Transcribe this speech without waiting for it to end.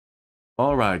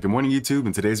All right, good morning YouTube.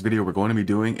 In today's video, we're going to be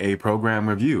doing a program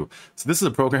review. So this is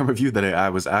a program review that I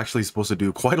was actually supposed to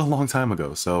do quite a long time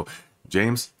ago. So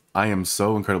James, I am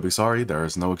so incredibly sorry. There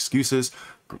is no excuses.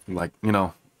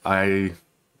 I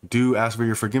do ask for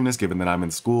your forgiveness given that I'm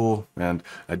in school and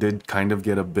I did kind of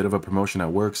get a bit of a promotion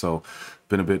at work. So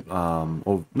been a bit,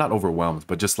 not overwhelmed,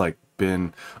 but just like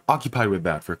been occupied with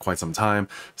that for quite some time.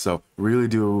 So really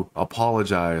do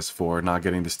apologize for not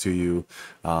getting this to you.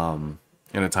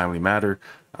 In a timely manner.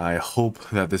 I hope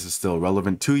that this is still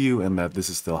relevant to you and that this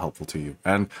is still helpful to you.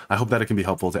 And I hope that it can be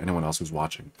helpful to anyone else who's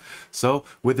watching. So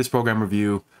with this program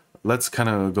review, let's kind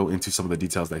of go into some of the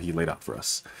details that he laid out for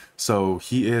us. So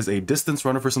he is a distance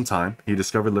runner for some time. He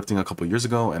discovered lifting a couple years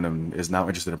ago and is now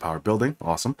interested in power building.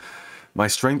 Awesome. My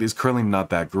strength is currently not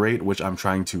that great, which I'm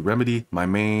trying to remedy. My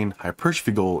main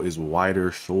hypertrophy goal is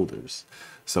wider shoulders.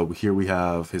 So here we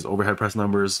have his overhead press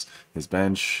numbers, his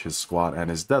bench, his squat, and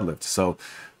his deadlift. So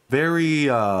very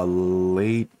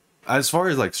late. As far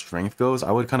as like strength goes,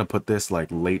 I would kind of put this like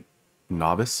late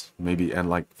novice, maybe, and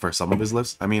like for some of his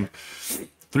lifts. I mean,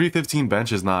 315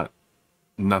 bench is not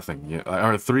nothing. Yeah,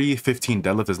 or 315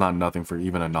 deadlift is not nothing for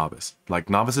even a novice. Like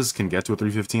novices can get to a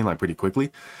 315 like pretty quickly,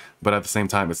 but at the same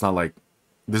time, it's not like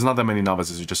there's not that many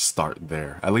novices who just start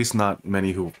there. At least not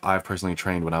many who I've personally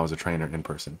trained when I was a trainer in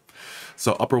person.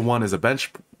 So upper one is a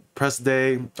bench press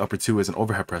day. Upper two is an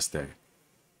overhead press day.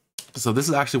 So this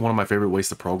is actually one of my favorite ways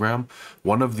to program.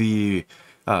 One of the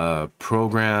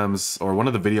programs or one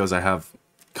of the videos I have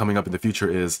coming up in the future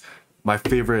is my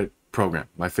favorite program,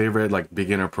 my favorite like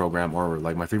beginner program or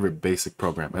like my favorite basic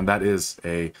program. And that is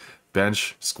a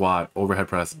bench, squat, overhead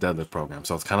press, deadlift program.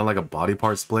 So it's kind of like a body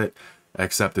part split,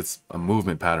 except it's a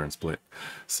movement pattern split.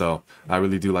 So I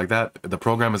really do like that. The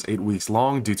program is 8 weeks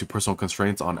long due to personal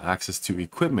constraints on access to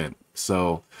equipment.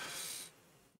 So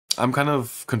I'm kind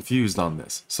of confused on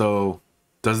this. So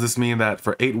does this mean that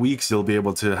for 8 weeks you'll be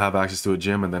able to have access to a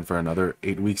gym and then for another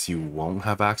 8 weeks you won't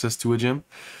have access to a gym?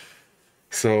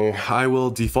 So I will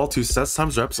default to sets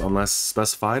times reps unless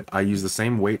specified. I use the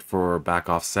same weight for back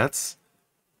off sets.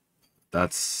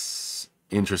 That's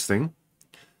interesting.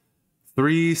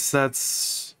 3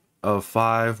 sets of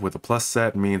 5 with a plus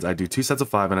set means I do 2 sets of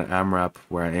 5 and an AMRAP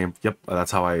where I aim. Yep,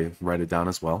 that's how I write it down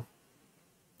as well.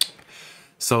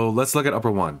 So let's look at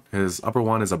upper one. His upper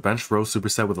one is a bench row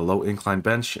superset with a low incline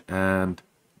bench and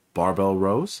barbell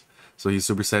rows. So he's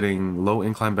supersetting low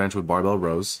incline bench with barbell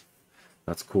rows.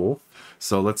 That's cool.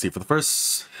 So let's see. For the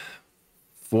first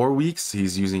 4 weeks,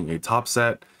 he's using a top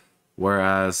set,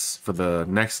 whereas for the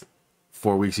next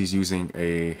 4 weeks, he's using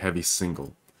a heavy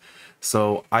single.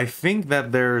 So I think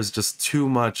that there's just too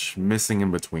much missing in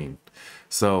between.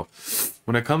 So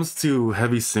when it comes to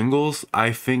heavy singles,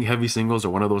 I think heavy singles are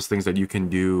one of those things that you can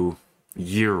do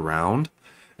year round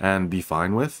and be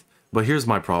fine with. But here's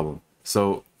my problem.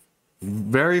 So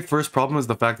very first problem is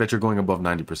the fact that you're going above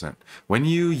 90%. When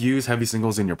you use heavy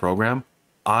singles in your program,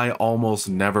 I almost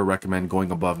never recommend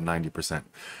going above 90%.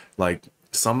 Like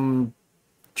some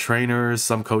trainers,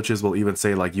 some coaches will even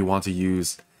say like you want to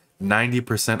use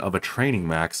 90% of a training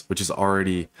max, which is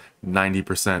already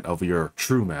 90% of your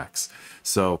true max.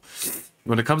 So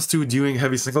when it comes to doing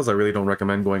heavy singles, I really don't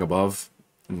recommend going above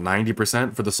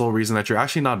 90% for the sole reason that you're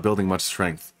actually not building much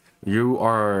strength. You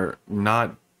are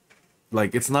not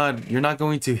like, you're not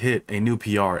going to hit a new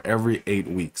PR every 8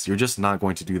 weeks. You're just not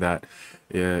going to do that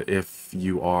if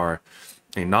you are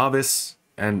a novice,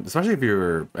 and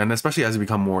especially as you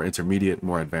become more intermediate,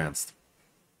 more advanced.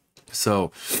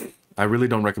 So I really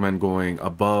don't recommend going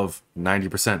above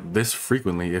 90% this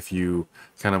frequently if you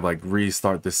kind of like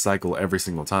restart this cycle every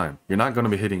single time. You're not going to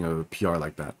be hitting a PR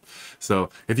like that. So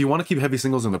if you want to keep heavy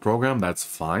singles in the program, that's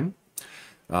fine.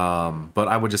 But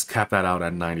I would just cap that out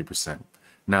at 90%.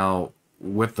 Now,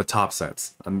 with the top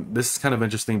sets, and this is kind of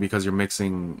interesting because you're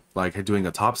mixing like doing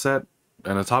a top set,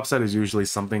 and a top set is usually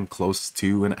something close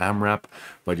to an AMRAP,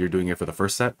 but you're doing it for the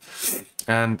first set.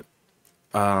 And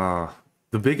the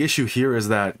big issue here is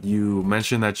that you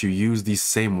mentioned that you use the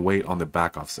same weight on the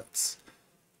back off sets.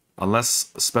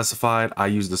 Unless specified, I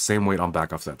use the same weight on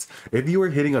back off sets. If you were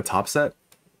hitting a top set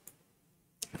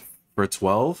for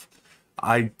 12,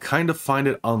 I kind of find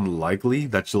it unlikely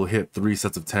that you'll hit 3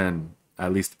 sets of 10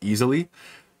 at least easily.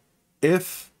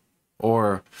 Let's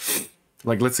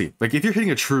see, like if you're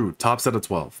hitting a true top set of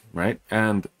 12, right?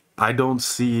 And I don't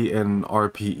see an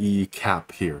RPE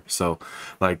cap here. So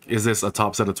like, is this a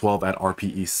top set of 12 at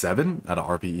RPE 7, at a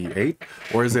RPE 8?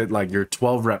 Or is it like your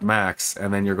 12 rep max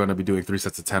and then you're going to be doing 3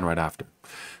 sets of 10 right after?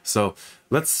 So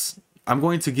I'm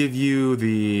going to give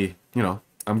you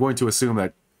I'm going to assume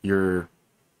that you're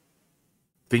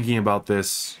thinking about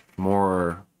this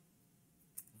more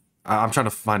I'm trying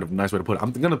to find a nice way to put it.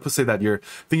 I'm gonna say that you're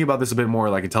thinking about this a bit more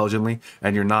like intelligently,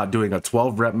 and you're not doing a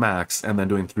 12 rep max and then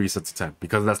doing 3 sets of 10,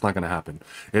 because that's not gonna happen.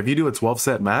 If you do a 12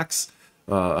 set max,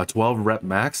 a 12 rep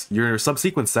max, your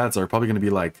subsequent sets are probably gonna be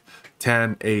like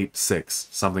 10, 8, 6,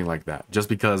 something like that. Just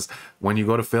because when you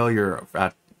go to failure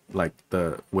at like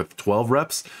with 12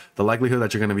 reps, the likelihood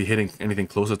that you're going to be hitting anything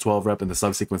close to 12 rep in the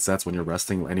subsequent sets when you're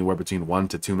resting anywhere between 1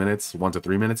 to 2 minutes, 1 to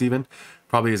 3 minutes even,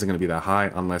 probably isn't going to be that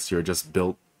high unless you're just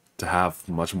built to have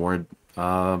much more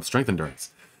strength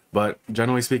endurance. But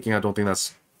generally speaking, I don't think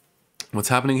that's what's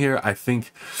happening here. I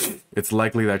think it's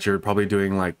likely that you're probably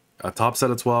doing like a top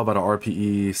set of 12 at a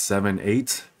RPE 7,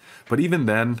 8. But even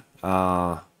then,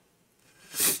 I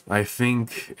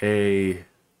think a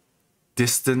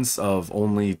distance of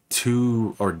only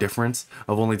 2, or difference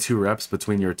of only 2 reps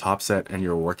between your top set and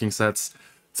your working sets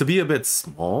to be a bit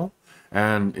small,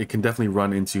 and it can definitely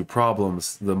run into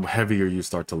problems the heavier you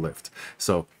start to lift.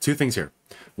 So 2 things here.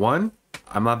 One,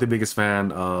 I'm not the biggest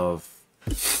fan of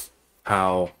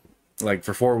how like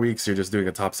for 4 weeks you're just doing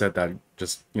a top set that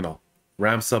just, you know,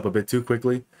 ramps up a bit too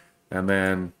quickly, and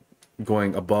then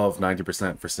going above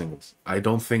 90% for singles. I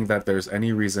don't think that there's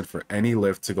any reason for any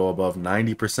lift to go above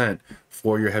 90%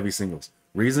 for your heavy singles.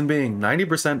 Reason being,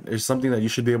 90% is something that you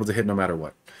should be able to hit no matter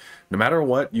what. No matter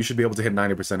what, you should be able to hit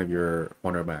 90% of your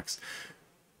 1 rep max.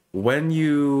 When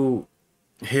you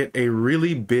hit a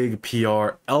really big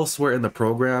PR elsewhere in the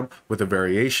program with a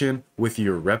variation with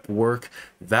your rep work,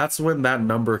 that's when that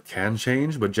number can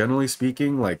change. But generally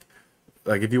speaking, like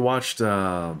if you watched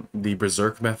the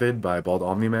Berserk method by Bald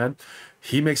Omni-Man,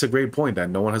 he makes a great point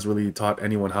that no one has really taught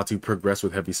anyone how to progress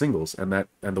with heavy singles, and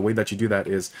the way that you do that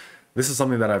is, this is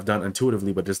something that I've done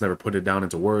intuitively but just never put it down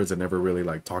into words and never really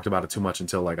like talked about it too much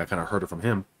until like I kind of heard it from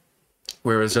him.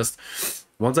 Whereas just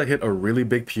once I hit a really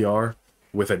big PR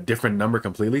with a different number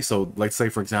completely, so let's say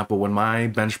for example when my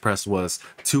bench press was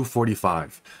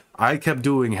 245, I kept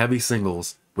doing heavy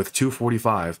singles with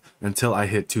 245 until I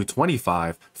hit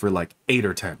 225 for like 8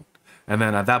 or 10. And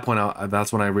then at that point,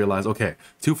 that's when I realized, okay,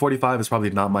 245 is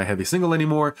probably not my heavy single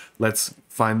anymore. Let's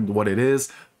find what it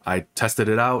is. I tested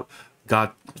it out,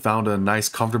 found a nice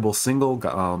comfortable single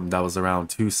that was around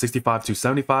 265,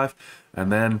 275. And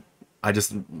then I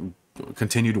just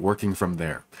continued working from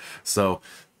there. So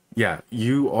yeah,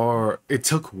 it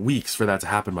took weeks for that to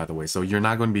happen, by the way. So you're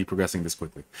not going to be progressing this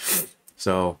quickly.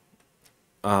 So,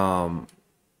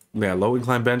 yeah, low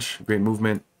incline bench, great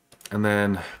movement. And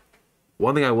then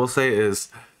one thing I will say is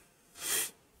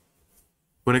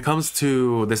when it comes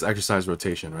to this exercise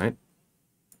rotation, right?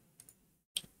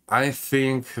 I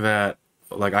think that,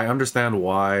 like, I understand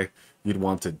why you'd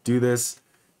want to do this.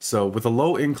 So with a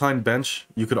low incline bench,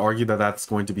 you could argue that that's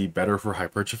going to be better for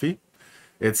hypertrophy.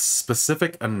 It's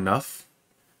specific enough,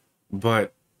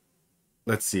 but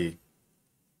let's see.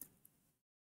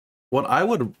 What I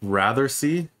would rather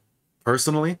see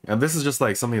personally, and this is just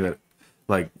like something that,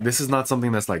 like, this is not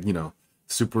something that's like, you know,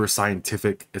 super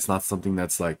scientific. It's not something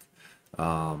that's like,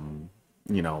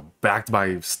 you know, backed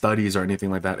by studies or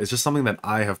anything like that. It's just something that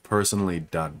I have personally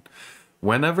done.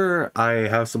 Whenever I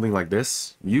have something like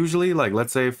this, usually, like,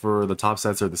 let's say for the top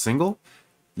sets or the single,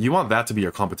 you want that to be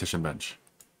your competition bench.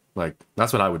 Like,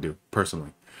 that's what I would do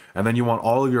personally. And then you want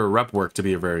all of your rep work to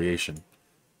be a variation.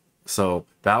 So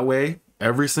that way,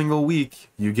 every single week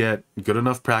you get good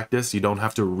enough practice. You don't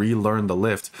have to relearn the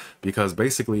lift, because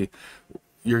basically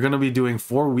you're going to be doing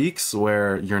 4 weeks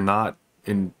where you're not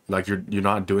in, like, you're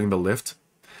not doing the lift.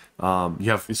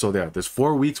 There's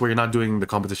 4 weeks where you're not doing the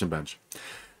competition bench.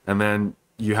 And then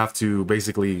you have to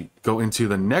basically go into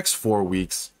the next 4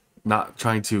 weeks not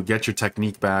trying to get your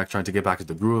technique back, trying to get back to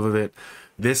the groove of it.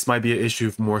 This might be an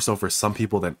issue more so for some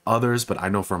people than others, but I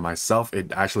know for myself,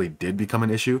 it actually did become an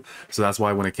issue. So that's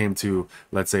why when it came to,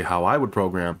 let's say, how I would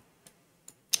program,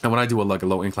 and when I do a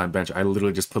low incline bench, I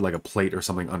literally just put like a plate or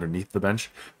something underneath the bench,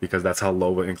 because that's how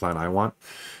low of an incline I want.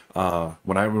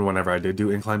 Whenever I did do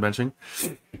incline benching.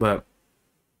 But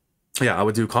yeah, I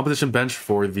would do competition bench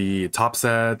for the top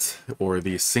set or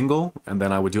the single, and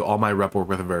then I would do all my rep work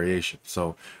with a variation.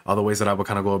 So other ways that I would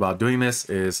kind of go about doing this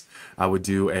is I would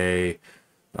do a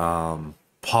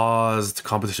paused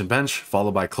competition bench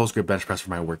followed by close grip bench press for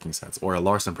my working sets, or a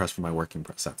Larson press for my working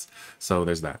sets. So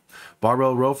there's that.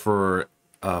 Barbell row for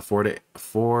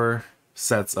 4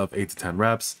 sets of 8 to 10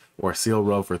 reps, or seal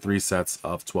row for 3 sets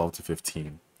of 12 to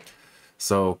 15.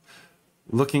 So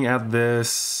looking at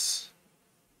this,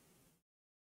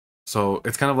 so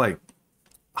it's kind of like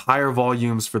higher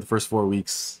volumes for the first 4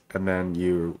 weeks, and then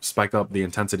you spike up the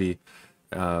intensity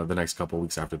the next couple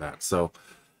weeks after that. So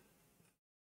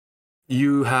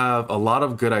you have a lot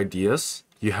of good ideas.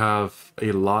 You have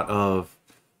a lot of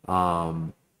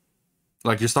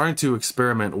like you're starting to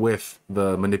experiment with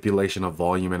the manipulation of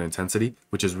volume and intensity,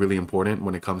 which is really important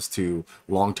when it comes to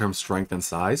long-term strength and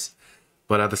size.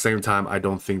 But at the same time, I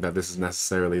don't think that this is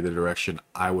necessarily the direction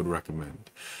I would recommend.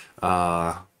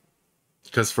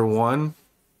 Because for one,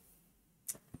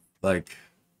 like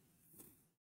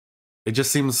it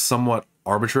just seems somewhat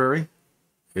arbitrary.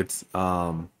 It's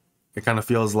it kind of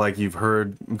feels like you've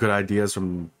heard good ideas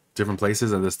from different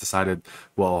places and just decided,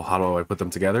 well, how do I put them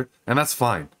together? And that's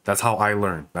fine. That's how I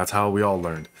learned. That's how we all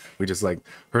learned. We just like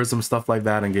heard some stuff like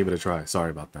that and gave it a try. Sorry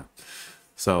about that.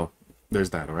 So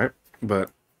there's that, all right?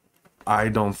 But I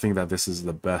don't think that this is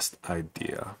the best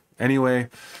idea. Anyway,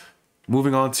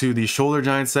 moving on to the shoulder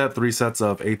giant set, 3 sets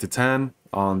of 8 to 10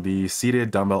 on the seated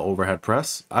dumbbell overhead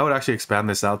press. I would actually expand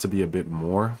this out to be a bit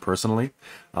more personally.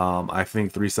 I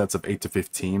think 3 sets of 8 to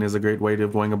 15 is a great way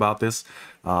of going about this.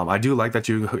 I do like that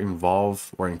you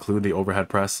involve or include the overhead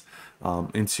press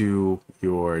into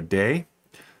your day.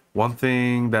 One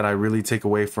thing that I really take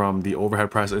away from the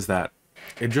overhead press is that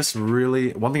it just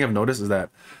really, one thing I've noticed is that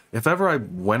if ever I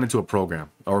went into a program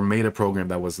or made a program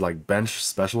that was like bench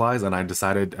specialized and I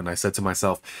decided and I said to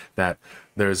myself that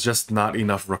there's just not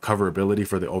enough recoverability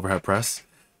for the overhead press,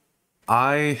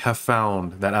 I have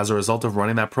found that as a result of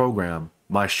running that program,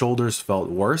 my shoulders felt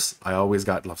worse. I always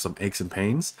got some aches and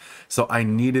pains. So I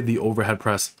needed the overhead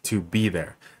press to be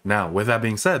there. Now, with that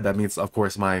being said, that means, of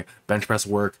course, my bench press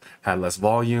work had less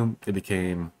volume. It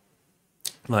became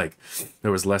like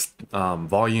there was less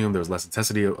volume, there was less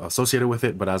intensity associated with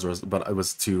it, but but it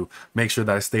was to make sure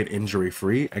that I stayed injury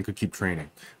free and could keep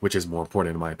training, which is more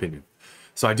important in my opinion.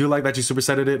 So I do like that you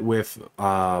supersetted it with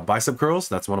bicep curls.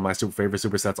 That's one of my favorite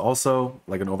supersets also,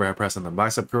 like an overhead press and then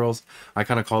bicep curls. I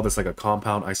kind of call this like a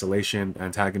compound isolation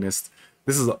antagonist.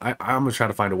 This is I'm gonna try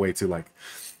to find a way to like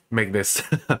make this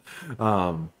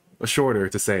shorter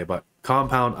to say, but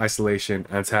compound isolation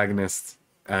antagonist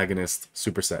agonist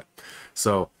superset.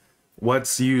 So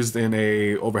what's used in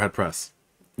a overhead press?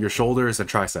 Your shoulders and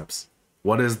triceps.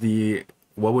 What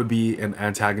would be an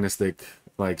antagonistic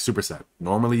like superset?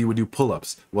 Normally you would do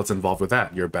pull-ups. What's involved with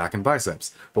that? Your back and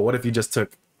biceps. But what if you just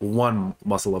took one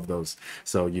muscle of those?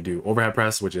 So you do overhead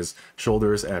press, which is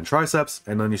shoulders and triceps,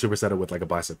 and then you superset it with like a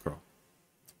bicep curl.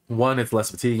 One, it's less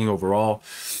fatiguing overall,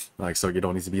 like, so you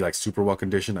don't need to be like super well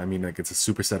conditioned. I mean, like, it's a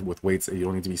superset with weights. You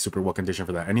don't need to be super well conditioned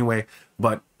for that anyway,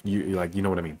 but you like, you know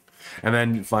what I mean. And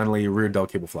then finally, rear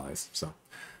delt cable flies. So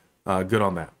good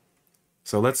on that.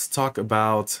 So let's talk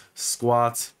about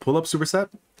squat pull-up superset.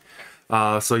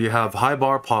 So you have high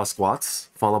bar pause squats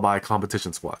followed by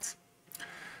competition squats.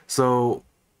 So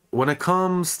when it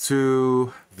comes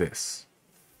to this,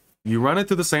 you run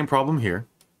into the same problem here,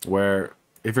 where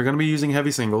if you're going to be using heavy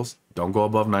singles, don't go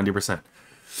above 90%.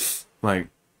 Like,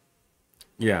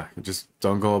 yeah, just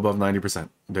don't go above 90%.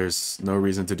 There's no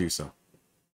reason to do so.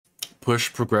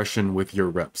 Push progression with your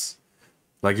reps.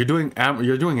 Like you're doing an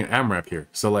AMRAP here.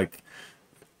 So like,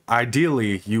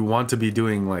 ideally, you want to be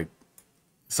doing like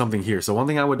something here. So one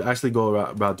thing I would actually go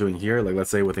about doing here, like let's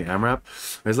say with the AMRAP,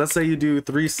 is let's say you do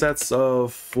 3 sets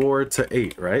of 4 to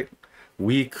 8, right?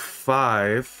 Week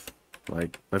 5.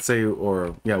 Like let's say,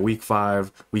 or yeah, week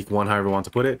 5, week 1, however you want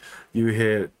to put it, you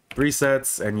hit 3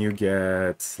 sets and you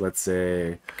get, let's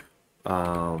say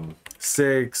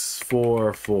 6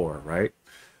 4 4, right?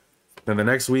 Then the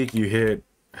next week you hit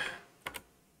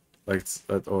like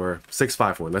or 6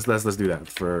 5 4. Let's do that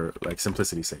for like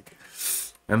simplicity's sake.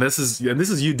 And this is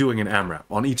you doing an AMRAP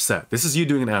on each set. This is you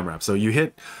doing an AMRAP. So you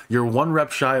hit, you're 1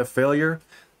 rep shy of failure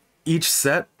each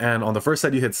set, and on the first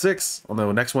set you hit 6, on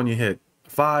the next one you hit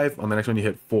 5, on the next one you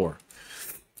hit 4.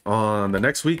 On the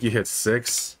next week you hit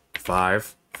 6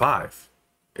 5 5.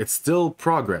 It's still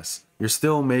progress. You're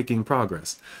still making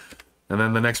progress. And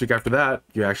then the next week after that,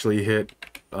 you actually hit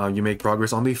you make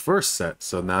progress on the first set.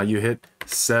 So now you hit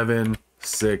 7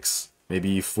 6,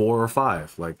 maybe 4 or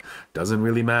 5. Like, doesn't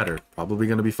really matter. Probably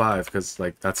going to be 5, because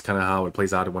like that's kind of how it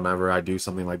plays out whenever I do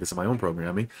something like this in my own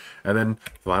programming. And then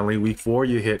finally week 4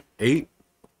 you hit 8.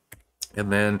 And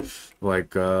then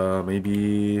like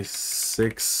maybe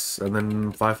 6 and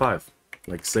then 5 5,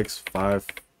 like 6 5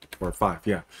 or 5,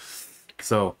 yeah.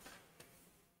 So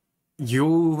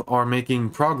you are making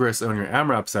progress on your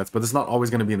AMRAP sets, but it's not always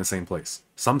going to be in the same place.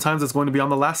 Sometimes it's going to be on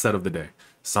the last set of the day.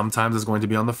 Sometimes it's going to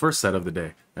be on the first set of the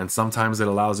day, and sometimes it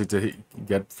allows you to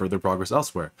get further progress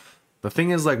elsewhere. The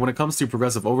thing is, like, when it comes to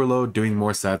progressive overload, doing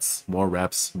more sets, more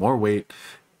reps, more weight,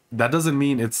 that doesn't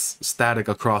mean it's static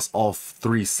across all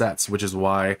 3 sets, which is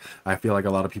why I feel like a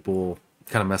lot of people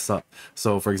kind of mess up.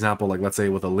 So for example, like let's say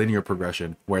with a linear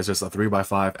progression, where it's just a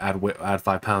 3x5, add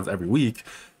 5 pounds every week,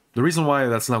 the reason why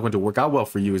that's not going to work out well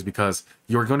for you is because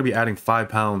you're going to be adding 5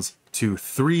 pounds to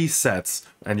 3 sets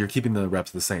and you're keeping the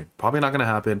reps the same. Probably not going to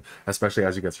happen, especially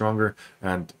as you get stronger.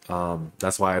 And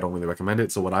that's why I don't really recommend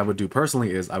it. So what I would do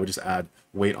personally is I would just add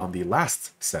weight on the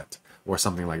last set or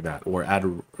something like that, or add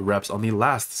reps on the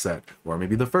last set, or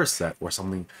maybe the first set or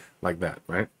something like that,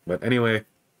 right? But anyway,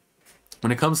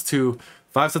 when it comes to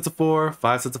 5 sets of 4,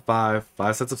 5 sets of 5,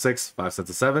 5 sets of 6, 5 sets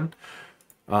of 7,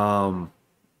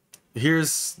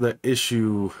 here's the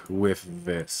issue with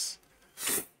this.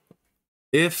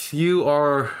 If you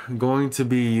are going to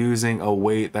be using a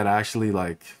weight that actually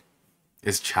like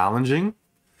is challenging,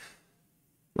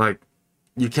 like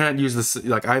you can't use this,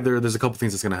 like either there's a couple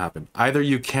things that's going to happen. Either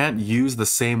you can't use the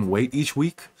same weight each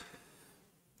week.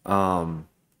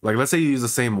 Like let's say you use the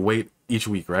same weight each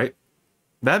week, right?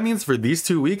 That means for these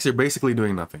 2 weeks, you're basically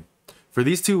doing nothing. For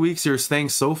these 2 weeks, you're staying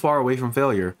so far away from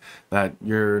failure that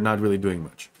you're not really doing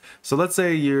much. So let's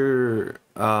say you're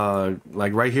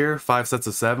like right here, 5 sets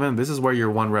of 7. This is where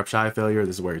you're 1 rep shy of failure.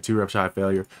 This is where you're 2 reps shy of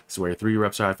failure. This is where you're 3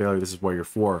 reps shy of failure. This is where you're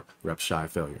 4 reps shy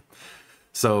of failure.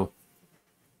 So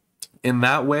in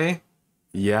that way,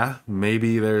 yeah,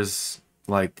 maybe there's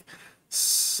like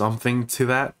something to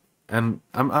that. And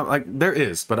I'm like, there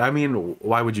is, but I mean,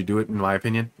 why would you do it in my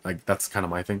opinion? Like, that's kind of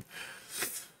my thing.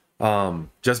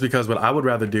 Just because what I would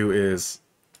rather do is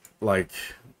like,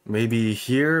 maybe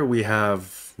here we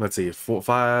have, let's see, 4,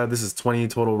 5, this is 20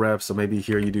 total reps. So maybe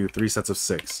here you do 3 sets of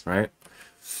 6, right?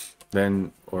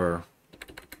 Then, or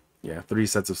yeah, 3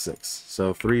 sets of 6.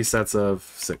 So 3 sets of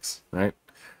 6, right?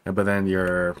 But then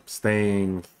you're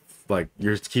staying, like,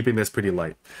 you're keeping this pretty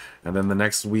light. And then the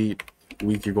next week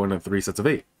you're going to 3 sets of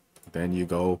 8. Then you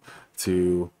go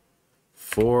to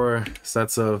 4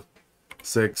 sets of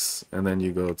 6, and then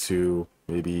you go to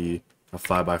maybe a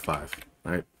 5x5,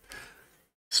 right?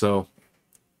 So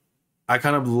I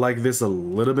kind of like this a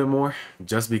little bit more,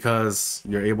 just because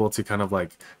you're able to kind of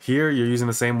like, here you're using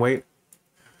the same weight,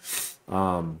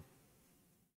 like,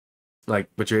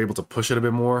 but you're able to push it a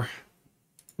bit more.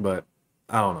 But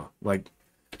I don't know, like,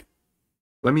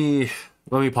 let me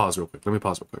pause real quick.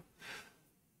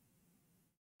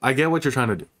 I get what you're trying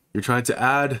to do. You're trying to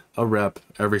add a rep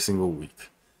every single week.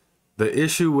 The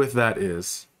issue with that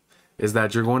is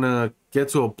that you're going to get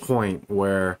to a point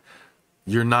where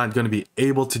you're not going to be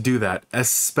able to do that,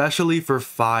 especially for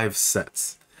 5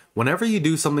 sets. Whenever you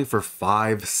do something for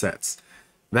 5 sets,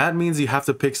 that means you have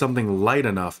to pick something light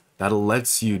enough that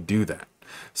lets you do that.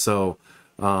 So,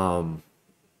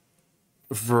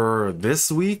 for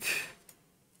this week,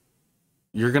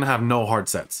 you're going to have no hard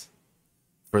sets.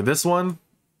 For this one,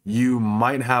 you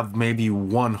might have maybe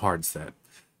 1 hard set.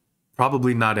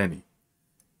 Probably not any.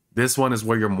 This one is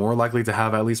where you're more likely to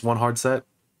have at least 1 hard set,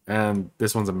 and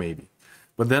this one's a maybe.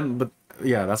 But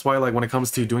yeah, that's why, like, when it comes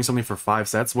to doing something for 5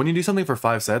 sets, when you do something for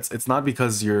 5 sets, it's not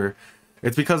because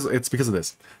it's because of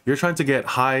this. You're trying to get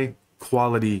high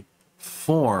quality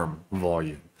form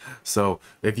volume. So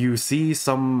if you see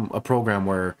a program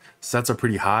where sets are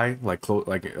pretty high,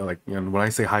 and when I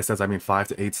say high sets, I mean 5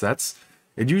 to 8 sets,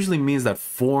 it usually means that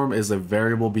form is a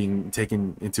variable being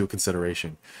taken into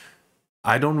consideration.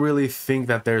 I don't really think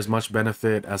that there's much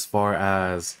benefit as far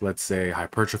as, let's say,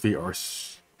 hypertrophy or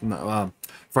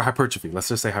for hypertrophy. Let's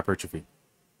just say hypertrophy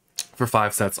for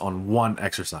 5 sets on 1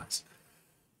 exercise.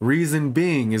 Reason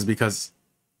being is because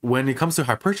when it comes to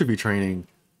hypertrophy training,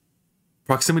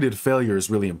 proximity to failure is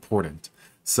really important.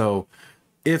 So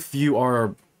if you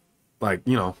are, like,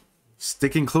 you know,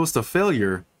 sticking close to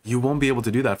failure, you won't be able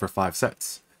to do that for 5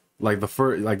 sets. Like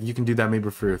you can do that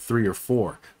maybe for 3 or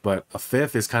 4, but a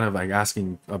 5th is kind of like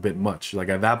asking a bit much. Like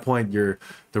at that point, the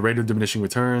rate of diminishing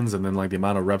returns, and then like the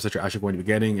amount of reps that you're actually going to be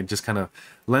getting, it just kind of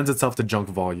lends itself to junk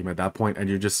volume at that point, and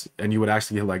you would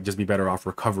actually like just be better off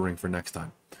recovering for next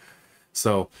time.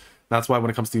 So that's why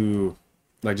when it comes to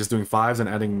like just doing 5s and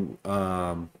adding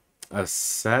a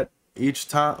set each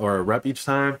time or a rep each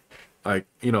time, like,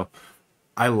 you know,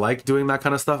 I like doing that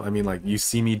kind of stuff. I mean, like, you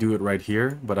see me do it right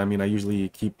here, but I mean, I usually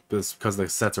keep this because the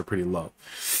sets are pretty low.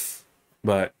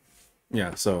 But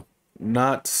yeah, so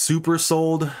not super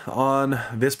sold on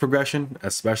this progression,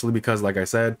 especially because, like I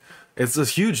said, it's a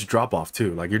huge drop off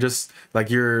too. Like, you're just like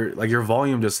your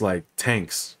volume just like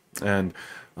tanks, and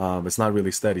it's not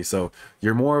really steady. So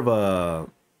you're more of a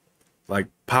like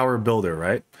power builder,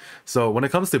 right? So when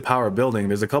it comes to power building,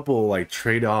 there's a couple like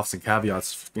trade-offs and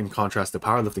caveats in contrast to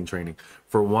powerlifting training.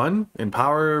 For one, in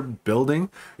power building,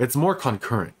 it's more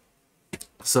concurrent.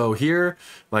 So here,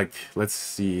 like, let's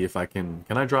see if can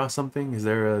I draw something? Is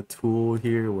there a tool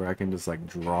here where I can just like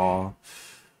draw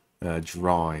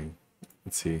drawing?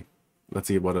 Let's see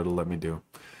what it'll let me do.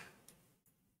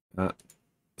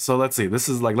 So let's see, this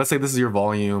is like, let's say this is your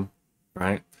volume,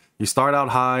 right? You start out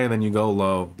high and then you go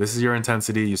low. This is your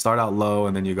intensity. You start out low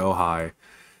and then you go high.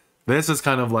 This is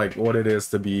kind of like what it is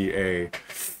to be a,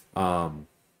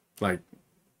 like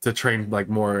to train like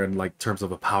more in like terms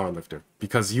of a power lifter,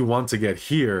 because you want to get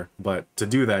here, but to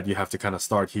do that, you have to kind of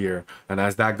start here. And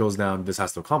as that goes down, this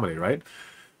has to accommodate, right?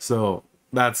 So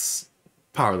that's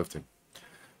powerlifting.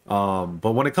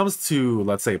 But when it comes to,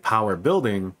 let's say, power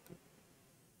building,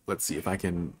 let's see if I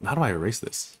can, how do I erase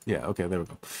this? Yeah, okay, there we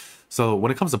go. So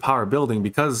when it comes to power building,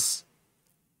 because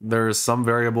there's some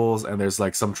variables and there's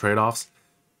like some trade-offs,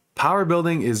 power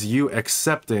building is you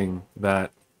accepting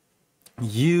that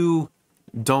you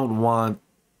don't want,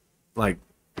 like,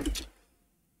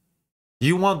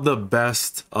 you want the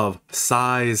best of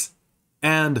size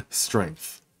and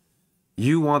strength.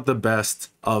 You want the best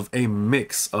of a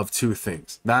mix of two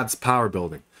things. That's power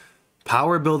building.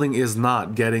 Power building is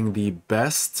not getting the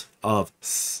best of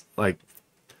like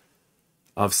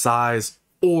of size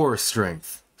or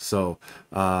strength. So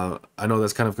I know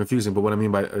that's kind of confusing, but what I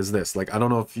mean by is this: like, I don't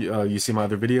know if you see my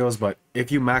other videos, but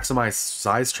if you maximize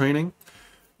size training,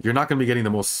 you're not going to be getting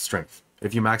the most strength.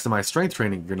 If you maximize strength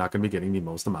training, you're not going to be getting the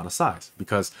most amount of size,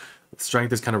 because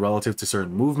strength is kind of relative to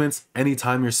certain movements.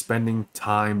 Anytime you're spending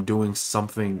time doing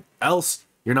something else,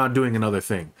 you're not doing another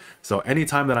thing. So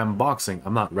anytime that I'm boxing,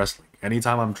 I'm not wrestling.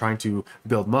 Anytime I'm trying to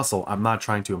build muscle, I'm not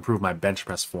trying to improve my bench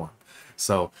press form.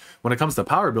 So when it comes to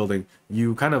power building,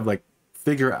 you kind of like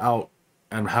figure out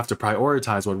and have to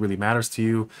prioritize what really matters to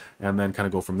you, and then kind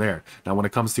of go from there. Now, when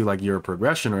it comes to like your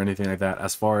progression or anything like that,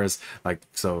 as far as like,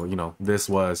 so, you know, this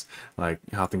was like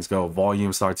how things go.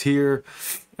 Volume starts here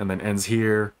and then ends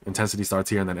here. Intensity starts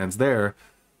here and then ends there.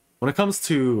 When it comes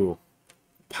to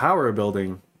power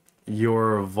building,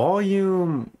 your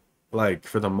volume, like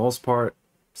for the most part,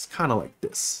 it's kind of like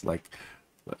this. Like,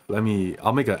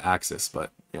 I'll make an axis, but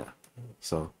yeah.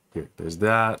 So here, there's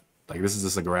that. Like, this is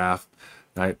just a graph.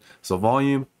 Right, so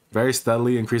volume very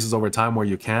steadily increases over time where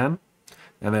you can,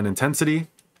 and then intensity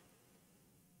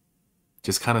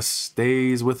just kind of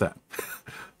stays with that.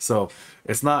 So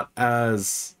it's not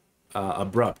as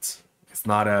abrupt. It's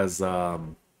not as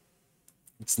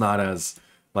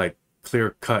like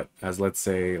clear cut as, let's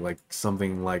say, like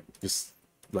something like just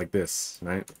like this,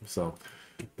 right? So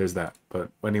there's that.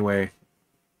 But anyway,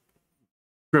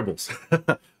 scribbles.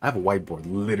 I have a whiteboard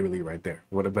literally right there.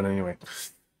 But anyway.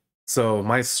 So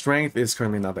my strength is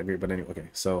currently not that great, but anyway, okay.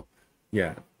 So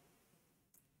yeah,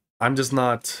 I'm just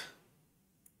not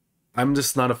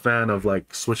a fan of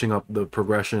like switching up the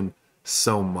progression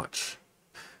so much.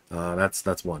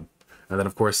 That's one. And then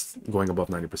of course going above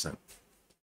 90%.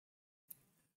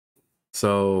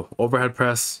 So overhead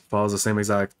press follows the same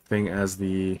exact thing as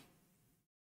the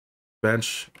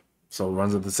bench, so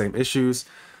runs into the same issues.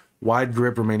 Wide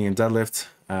grip Romanian deadlift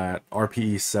at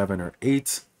RPE 7 or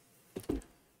 8.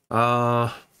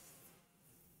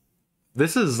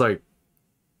 This is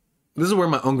where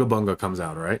my unga bunga comes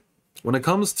out, right? When it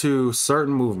comes to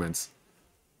certain movements,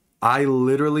 I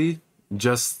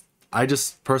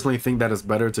just personally think that it's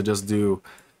better to just do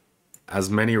as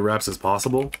many reps as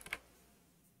possible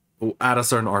at a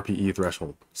certain RPE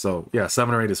threshold. So yeah,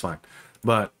 7 or 8 is fine.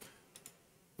 But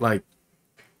like,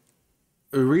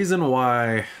 the reason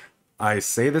why I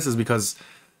say this is because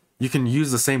you can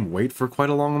use the same weight for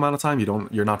quite a long amount of time.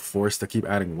 You're not forced to keep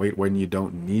adding weight when you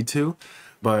don't need to.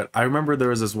 But I remember there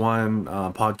was this one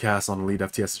podcast on Elite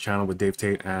FTS channel with Dave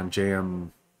Tate and JM.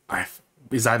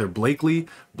 He's either Blakely,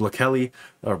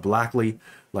 or Blackley,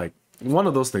 like one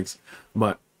of those things.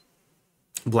 But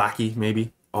Blackie,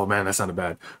 maybe. Oh man, that sounded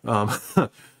bad.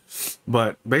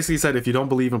 But basically he said, if you don't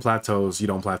believe in plateaus, you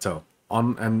don't plateau.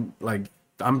 And like,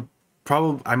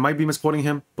 I might be misquoting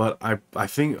him, but I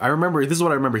think I remember, this is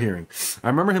what I remember hearing. I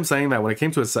remember him saying that when it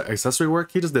came to accessory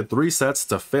work, he just did 3 sets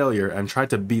to failure and tried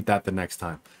to beat that the next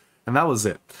time. And that was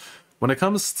it. When it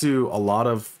comes to a lot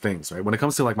of things, right? When it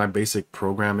comes to like my basic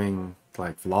programming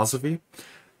like philosophy,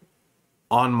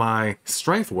 on my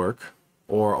strength work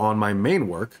or on my main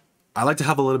work, I like to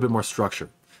have a little bit more structure.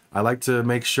 I like to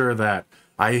make sure that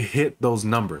I hit those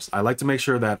numbers. I like to make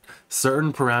sure that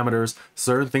certain parameters,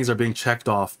 certain things are being checked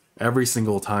off every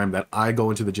single time that I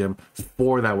go into the gym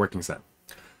for that working set.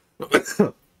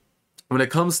 When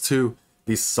it comes to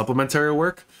the supplementary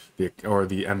work, the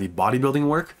bodybuilding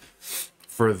work,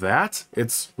 for that,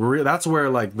 that's where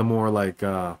like the more like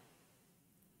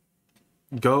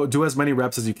go do as many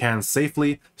reps as you can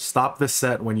safely. Stop the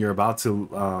set when you're about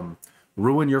to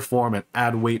ruin your form, and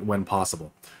add weight when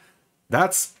possible.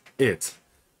 That's it.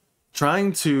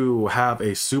 Trying to have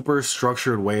a super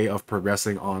structured way of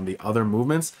progressing on the other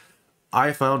movements,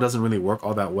 I found doesn't really work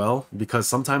all that well, because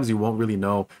sometimes you won't really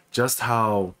know just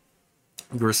how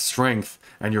your strength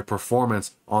and your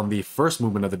performance on the first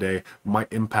movement of the day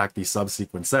might impact the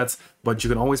subsequent sets, but you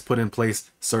can always put in place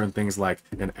certain things like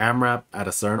an AMRAP at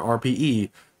a certain RPE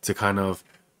to kind of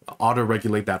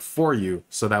auto-regulate that for you,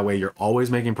 so that way you're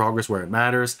always making progress where it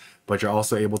matters, but you're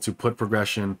also able to put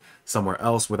progression somewhere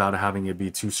else without having it be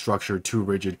too structured, too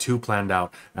rigid, too planned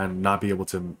out, and not be able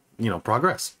to, you know,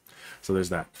 progress. So there's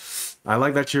that. I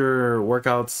like that your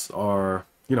workouts are,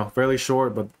 you know, fairly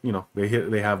short, but you know,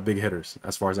 they have big hitters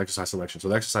as far as exercise selection. So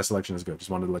the exercise selection is good.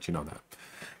 Just wanted to let you know that.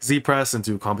 Z press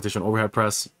into competition overhead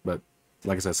press, but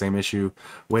like I said, same issue.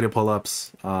 Weighted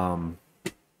pull-ups. So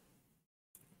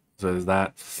there's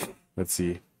that. Let's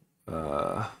see.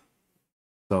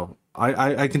 So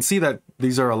I can see that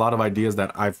these are a lot of ideas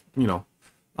that I've, you know,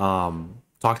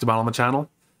 talked about on the channel.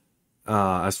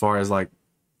 As far as like,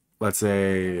 let's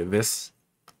say this.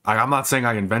 I'm not saying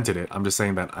I invented it. I'm just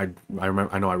saying that I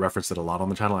remember, I know I referenced it a lot on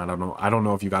the channel. And I don't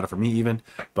know if you got it from me even,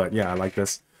 but yeah, I like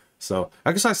this. So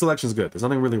exercise selection is good. There's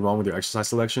nothing really wrong with your exercise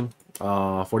selection.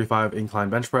 45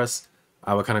 incline bench press.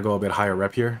 I would kind of go a bit higher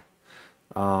rep here.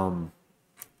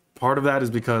 Part of that is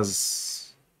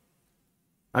because,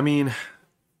 I mean,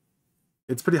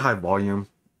 it's pretty high volume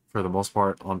for the most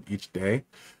part on each day.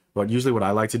 But usually what I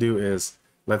like to do is,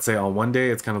 let's say on one day,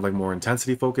 it's kind of like more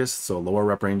intensity focused. So lower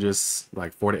rep ranges,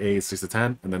 like 4 to 8, 6 to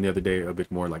 10. And then the other day, a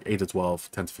bit more like 8 to 12,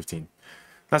 10 to 15.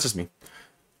 That's just me.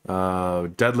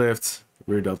 Deadlift,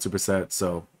 rear delt superset.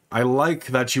 So I like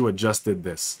that you adjusted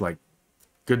this. Like,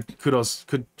 good kudos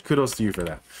to you for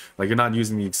that. Like, you're not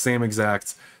using the same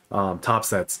exact top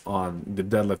sets on the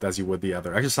deadlift as you would the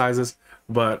other exercises,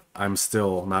 but I'm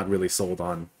still not really sold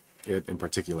on it in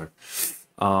particular.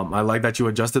 I like that you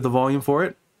adjusted the volume for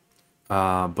it,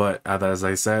 but as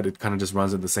I said, it kind of just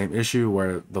runs into the same issue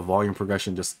where the volume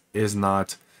progression just is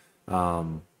not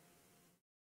what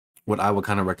I would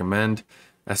kind of recommend,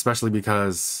 especially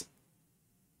because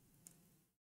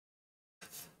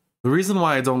the reason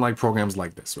why I don't like programs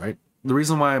like this, right? The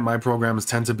reason why my programs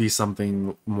tend to be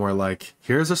something more like,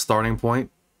 here's a starting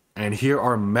point, and here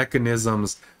are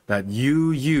mechanisms that you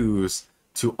use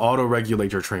to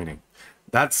auto-regulate your training.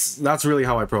 That's really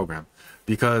how I program.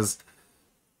 Because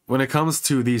when it comes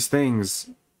to these things,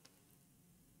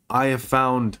 I have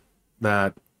found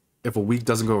that if a week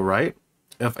doesn't go right,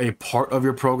 if a part of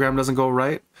your program doesn't go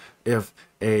right, if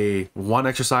one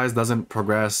exercise doesn't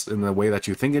progress in the way that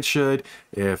you think it should,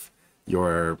 if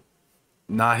you're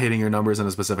not hitting your numbers in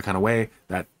a specific kind of way,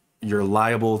 that you're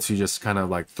liable to just kind of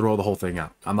like throw the whole thing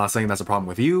out. I'm not saying that's a problem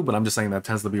with you, but I'm just saying that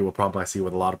tends to be a problem I see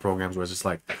with a lot of programs, where it's just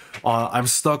like, I'm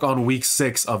stuck on week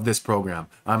 6 of this program.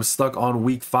 I'm stuck on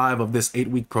week 5 of this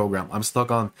 8-week program. I'm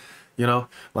stuck on, you know,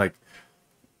 like,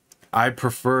 I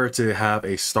prefer to have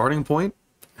a starting point,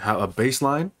 have a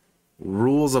baseline,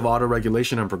 rules of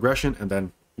auto-regulation and progression, and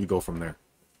then you go from there.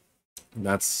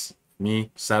 That's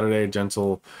me. Saturday,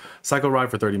 gentle cycle ride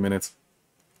for 30 minutes.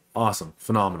 Awesome.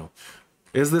 Phenomenal.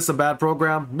 Is this a bad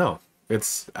program? No,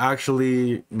 it's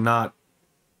actually not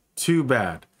too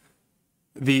bad.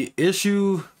 The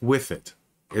issue with it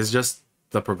is just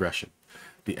the progression.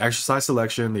 The exercise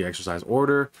selection, the exercise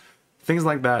order, things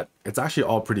like that, it's actually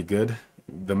all pretty good.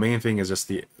 The main thing is just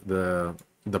the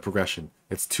progression.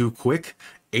 It's too quick.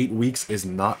 8 weeks is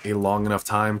not a long enough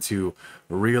time to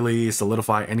really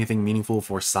solidify anything meaningful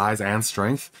for size and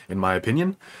strength, in my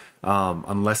opinion,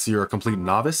 unless you're a complete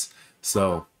novice.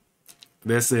 So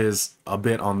this is a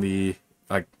bit on the,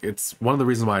 like, it's one of the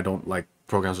reasons why I don't like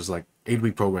programs was like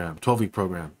 8-week program, 12-week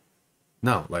program.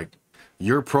 No, like,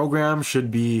 your program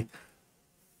should be,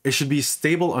 it should be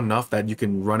stable enough that you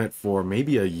can run it for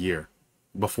maybe a year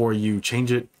before you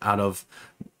change it out of,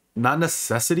 not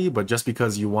necessity, but just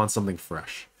because you want something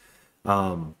fresh.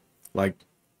 Like,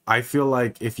 I feel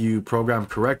like if you program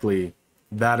correctly,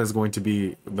 that is going to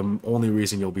be the only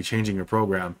reason you'll be changing your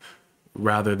program,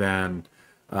 rather than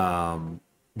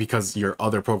because your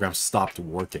other program stopped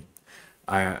working.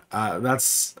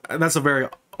 That's a very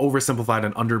oversimplified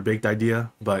and underbaked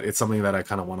idea, but it's something that I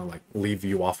kind of want to like leave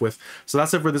you off with. So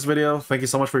that's it for this video. Thank you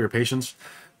so much for your patience.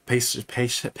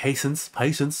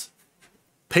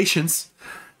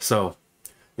 So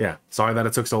yeah, sorry that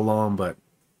it took so long, but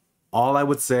all I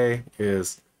would say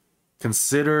is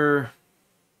consider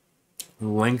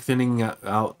lengthening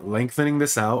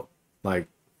this out.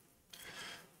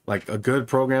 Like a good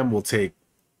program will take,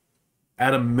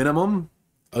 at a minimum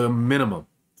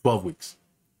 12 weeks.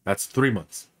 That's 3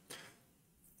 months.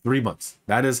 3 months.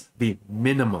 That is the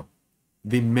minimum.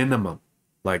 The minimum.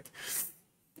 Like,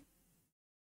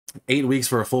 8 weeks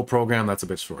for a full program, that's a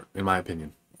bit short, in my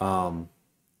opinion.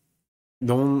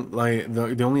 The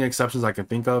only exceptions I can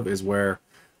think of is where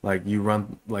like you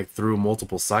run like through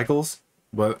multiple cycles,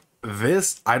 but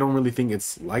this I don't really think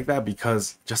it's like that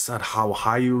because just at how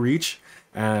high you reach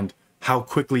and how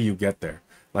quickly you get there.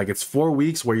 Like it's 4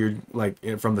 weeks where you're like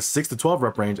from the 6 to 12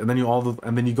 rep range, and then you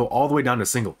go all the way down to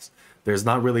singles. There's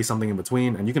not really something in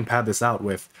between, and you can pad this out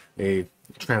with a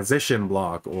transition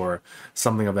block or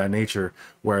something of that nature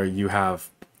where you have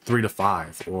 3 to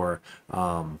 5 or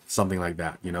something like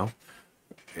that, you know.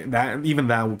 That even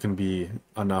that can be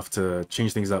enough to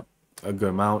change things up a good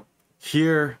amount.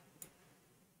 Here,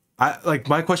 I like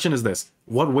my question is this: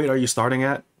 what weight are you starting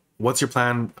at? What's your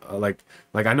plan? Like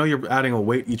I know you're adding a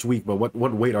weight each week, but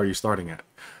what weight are you starting at?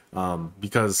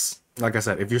 Because like I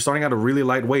said, if you're starting at a really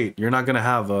light weight, you're not gonna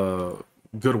have a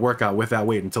good workout with that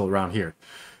weight until around here.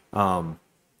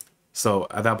 So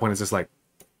at that point, it's just like,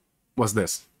 what's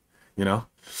this? You know?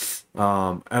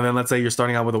 And then let's say you're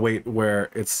starting out with a weight where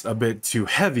it's a bit too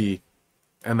heavy,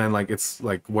 and then like it's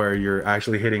like where you're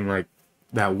actually hitting like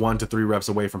that 1 to 3 reps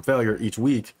away from failure each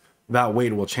week. That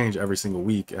weight will change every single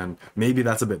week, and maybe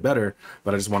that's a bit better,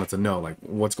 but I just wanted to know like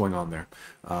what's going on there.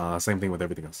 Same thing with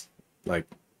everything else. Like,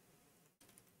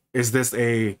 is this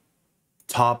a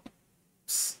top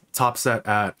set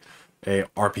at a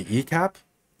RPE cap,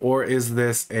 or is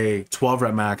this a 12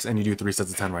 rep max and you do 3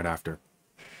 sets of 10 right after?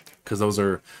 Because those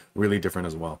are really different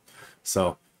as well.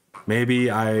 So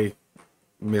maybe I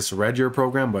misread your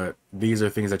program, but these are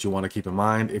things that you want to keep in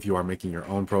mind if you are making your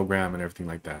own program and everything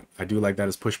like that. I do like that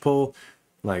as push-pull.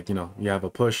 Like, you know, you have a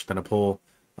push, then a pull,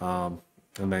 and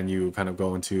then you kind of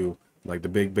go into like the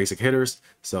big basic hitters.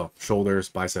 So shoulders,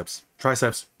 biceps,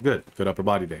 triceps, good upper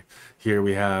body day. Here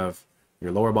we have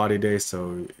your lower body day.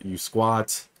 So you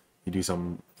squat, you do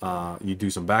some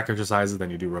back exercises,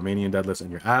 then you do Romanian deadlifts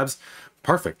and your abs.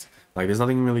 Perfect. Like there's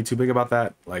nothing really too big about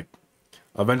that. Like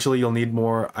eventually you'll need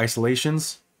more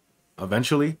isolations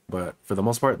eventually, but for the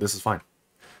most part, this is fine.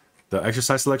 The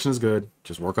exercise selection is good.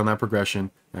 Just work on that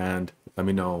progression and let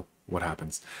me know what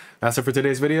happens. That's it for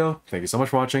today's video. Thank you so much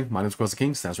for watching. My name is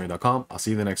King, StansRain.com. I'll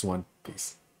see you in the next one.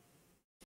 Peace.